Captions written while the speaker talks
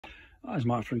There's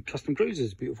my friend Custom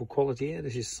Cruisers, beautiful quality here.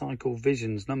 This is Cycle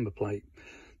Vision's number plate.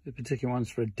 The particular one's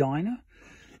for a Dyna.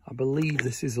 I believe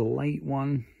this is a late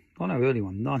one. Oh no, early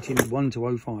one, 1901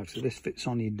 to 05. So this fits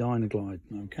on your Dyna Glide,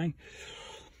 okay?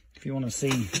 If you want to see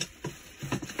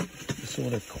the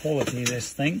sort of quality of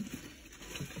this thing,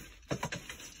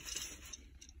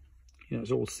 you know,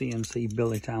 it's all CNC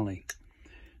billet alley.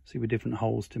 See, with different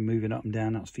holes to move it up and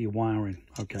down. That's for your wiring,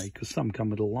 okay? Because some come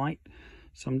with a light,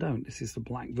 some don't. This is the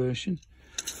black version,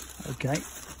 okay?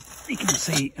 You can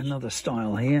see another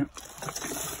style here.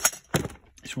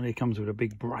 This one here comes with a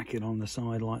big bracket on the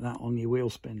side like that on your wheel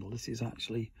spindle. This is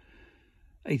actually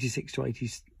 86 to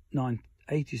 89,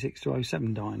 86 to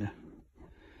 07 Dyna,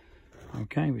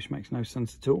 okay? Which makes no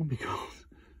sense at all because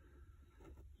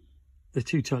they're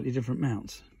two totally different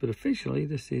mounts. But officially,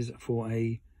 this is for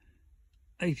a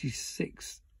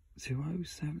 86 to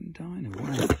 07 Dyna.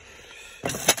 Wow.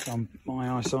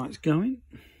 My eyesight's going.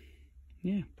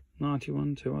 Yeah,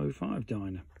 91 to 05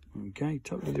 Dyna. Okay,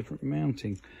 totally different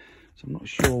mounting. So I'm not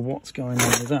sure what's going on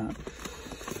with that.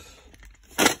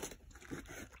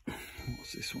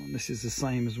 What's this one? This is the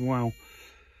same as well.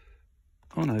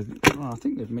 Oh no, I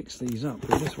think they've mixed these up.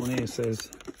 But this one here says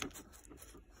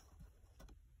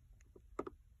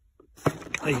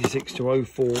 86 to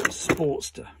 04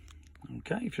 Sportster.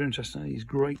 Okay, if you're interested in these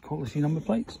great quality number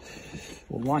plates,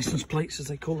 or license plates as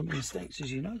they call them in the States,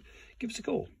 as you know, give us a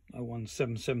call.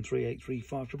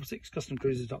 01773835666,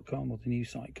 customcruisers.com, or the new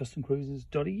site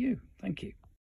customcruisers.eu. Thank you.